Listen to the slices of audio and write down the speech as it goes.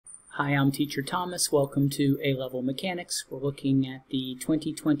Hi, I'm Teacher Thomas. Welcome to A-Level Mechanics. We're looking at the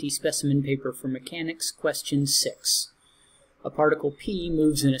 2020 specimen paper for mechanics, question 6. A particle P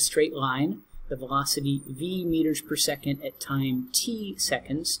moves in a straight line. The velocity v meters per second at time t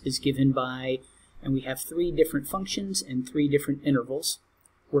seconds is given by, and we have 3 different functions and 3 different intervals,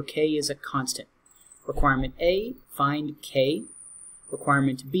 where k is a constant. Requirement A, find k.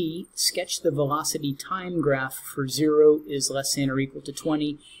 Requirement B, sketch the velocity time graph for 0 is less than or equal to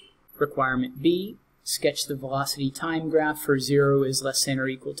 20. Requirement B, sketch the velocity time graph for 0 is less than or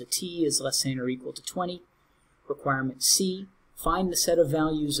equal to t is less than or equal to 20. Requirement C, find the set of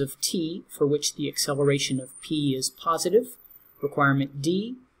values of t for which the acceleration of p is positive. Requirement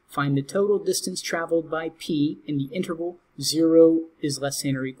D, find the total distance traveled by p in the interval 0 is less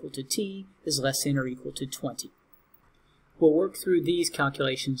than or equal to t is less than or equal to 20. We'll work through these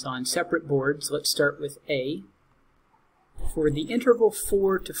calculations on separate boards. Let's start with A. For the interval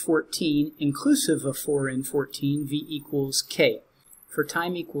 4 to 14, inclusive of 4 and 14, v equals k. For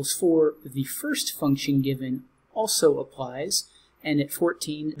time equals 4, the first function given also applies, and at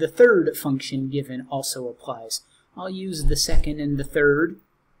 14, the third function given also applies. I'll use the second and the third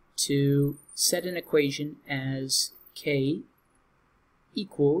to set an equation as k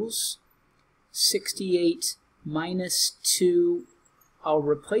equals 68 minus 2. I'll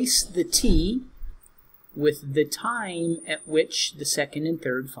replace the t with the time at which the second and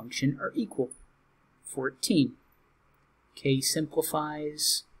third function are equal, 14. K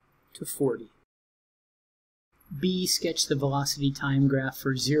simplifies to 40. B, sketch the velocity time graph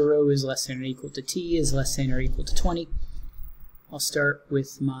for 0 is less than or equal to t is less than or equal to 20. I'll start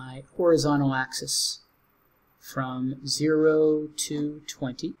with my horizontal axis from 0 to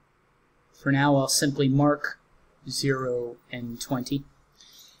 20. For now, I'll simply mark 0 and 20.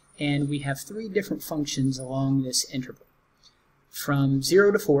 And we have 3 different functions along this interval. From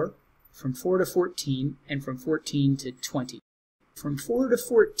 0 to 4, from 4 to 14, and from 14 to 20. From 4 to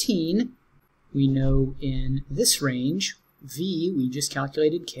 14, we know in this range, v, we just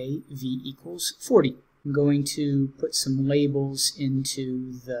calculated k, v equals 40. I'm going to put some labels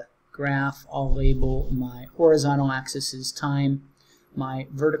into the graph. I'll label my horizontal axis as time, my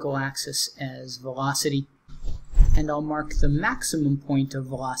vertical axis as velocity, and I'll mark the maximum point of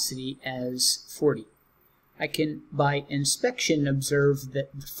velocity as 40. I can, by inspection, observe that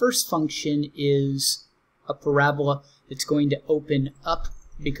the first function is a parabola that's going to open up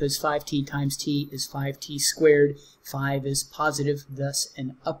because 5t times t is 5t squared. 5 is positive, thus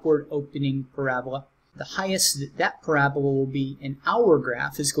an upward opening parabola. The highest that parabola will be in our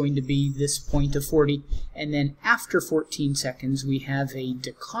graph is going to be this point of 40, and then after 14 seconds we have a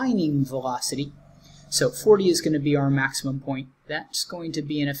declining velocity. So 40 is going to be our maximum point. That's going to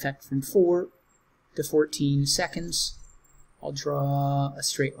be in effect from 4 to 14 seconds. I'll draw a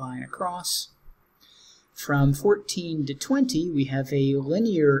straight line across. From 14 to 20, we have a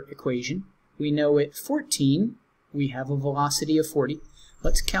linear equation. We know at 14, we have a velocity of 40.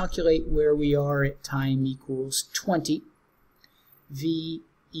 Let's calculate where we are at time equals 20. V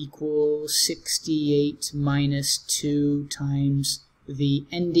equals 68 minus 2 times the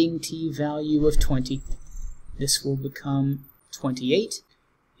ending t value of 20. This will become 28,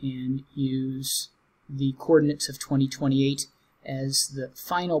 and use the coordinates of 28 as the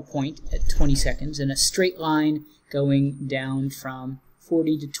final point at 20 seconds in a straight line going down from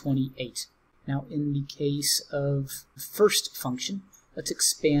 40 to 28. Now in the case of the first function, let's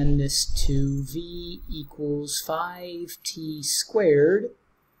expand this to v equals 5t squared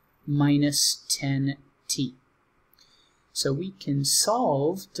minus 10t. So we can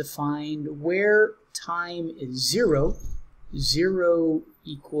solve to find where time is 0. 0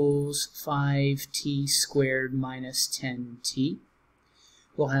 equals 5t squared minus 10t.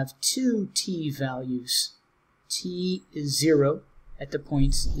 We'll have 2 t values. T is 0 at the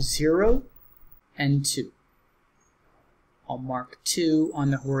points 0 and 2. I'll mark 2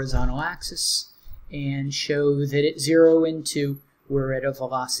 on the horizontal axis and show that at 0 and 2 we're at a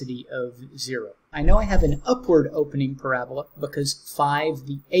velocity of 0. I know I have an upward opening parabola because 5,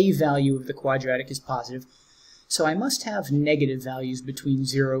 the a value of the quadratic, is positive, so I must have negative values between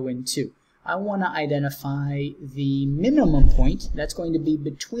 0 and 2. I want to identify the minimum point. That's going to be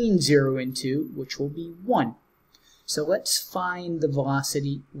between 0 and 2, which will be 1. So let's find the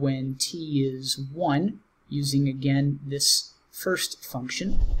velocity when t is 1, using again this first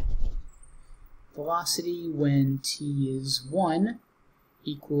function. Velocity when t is 1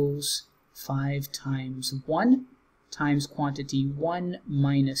 equals 5 times 1 times quantity 1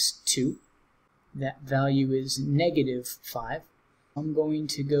 minus 2. That value is negative 5. I'm going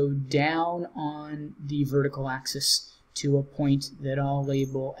to go down on the vertical axis to a point that I'll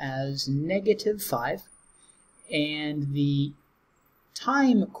label as -5, and the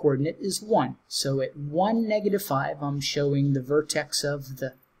time coordinate is 1. So at 1, -5, I'm showing the vertex of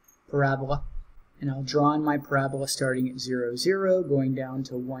the parabola, and I'll draw on my parabola starting at 0, 0, going down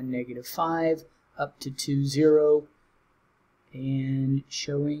to 1, -5, up to 2, 0, and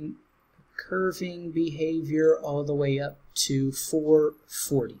showing curving behavior all the way up to 4,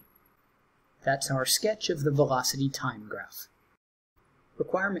 40. That's our sketch of the velocity time graph.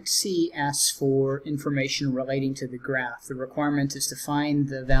 Requirement C asks for information relating to the graph. The requirement is to find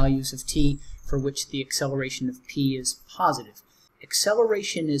the values of t for which the acceleration of p is positive.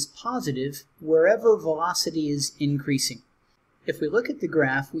 Acceleration is positive wherever velocity is increasing. If we look at the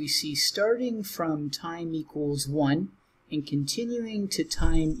graph, we see starting from time equals 1 and continuing to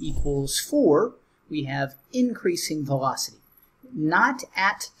time equals 4, we have increasing velocity. Not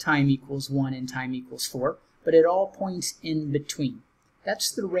at time equals 1 and time equals 4, but at all points in between.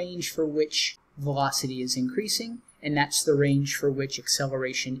 That's the range for which velocity is increasing, and that's the range for which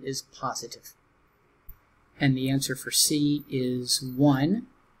acceleration is positive. And the answer for C is 1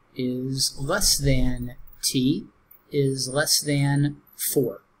 is less than t is less than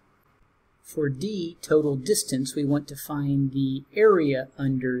 4. For D, total distance, we want to find the area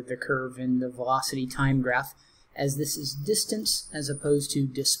under the curve in the velocity time graph. As this is distance as opposed to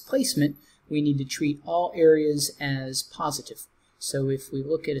displacement, we need to treat all areas as positive. So if we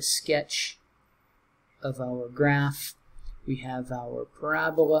look at a sketch of our graph, we have our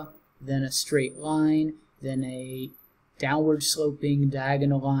parabola, then a straight line, then a downward sloping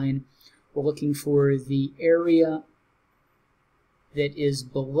diagonal line. We're looking for the area that is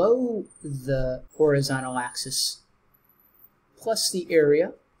below the horizontal axis plus the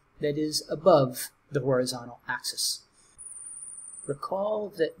area that is above the horizontal axis. Recall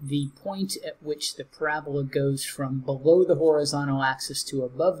that the point at which the parabola goes from below the horizontal axis to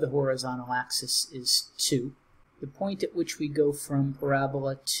above the horizontal axis is 2. The point at which we go from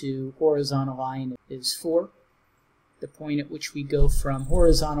parabola to horizontal line is 4. The point at which we go from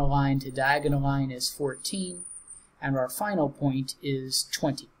horizontal line to diagonal line is 14. And our final point is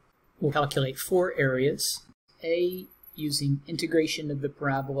 20. We'll calculate 4 areas. A, using integration of the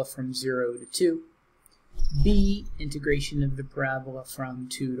parabola from 0 to 2. B, integration of the parabola from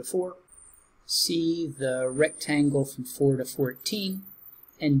 2 to 4. C, the rectangle from 4 to 14.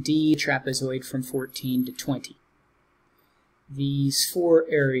 And D, trapezoid from 14 to 20. These 4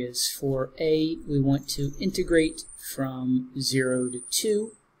 areas, for A, we want to integrate from 0 to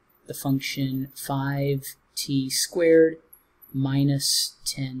 2, the function 5t squared minus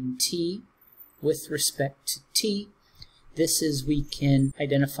 10t with respect to t. This is we can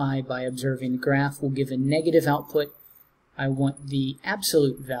identify by observing the graph. We'll give a negative output. I want the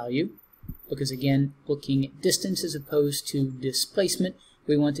absolute value because, again, looking at distance as opposed to displacement,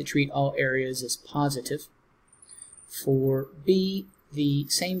 we want to treat all areas as positive. For B, the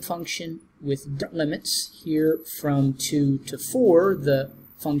same function with different limits. Here from 2 to 4, the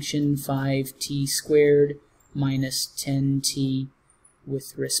function 5t squared minus 10t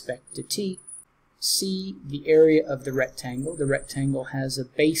with respect to t. C, the area of the rectangle. The rectangle has a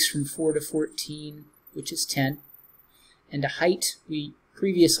base from 4 to 14, which is 10, and a height we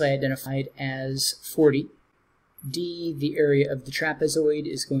previously identified as 40. D, the area of the trapezoid,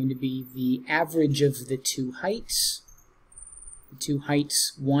 is going to be the average of the 2 heights. The 2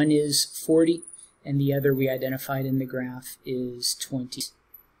 heights, one is 40, and the other we identified in the graph is 20.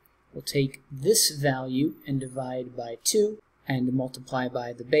 We'll take this value and divide by 2 and multiply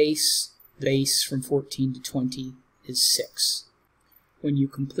by the base. The base from 14 to 20 is 6. When you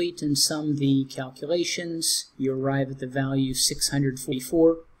complete and sum the calculations, you arrive at the value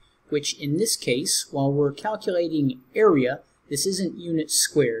 644, which in this case, while we're calculating area, this isn't units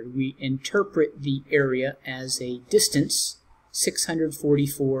squared. We interpret the area as a distance,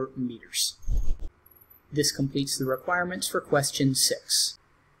 644 meters. This completes the requirements for question 6.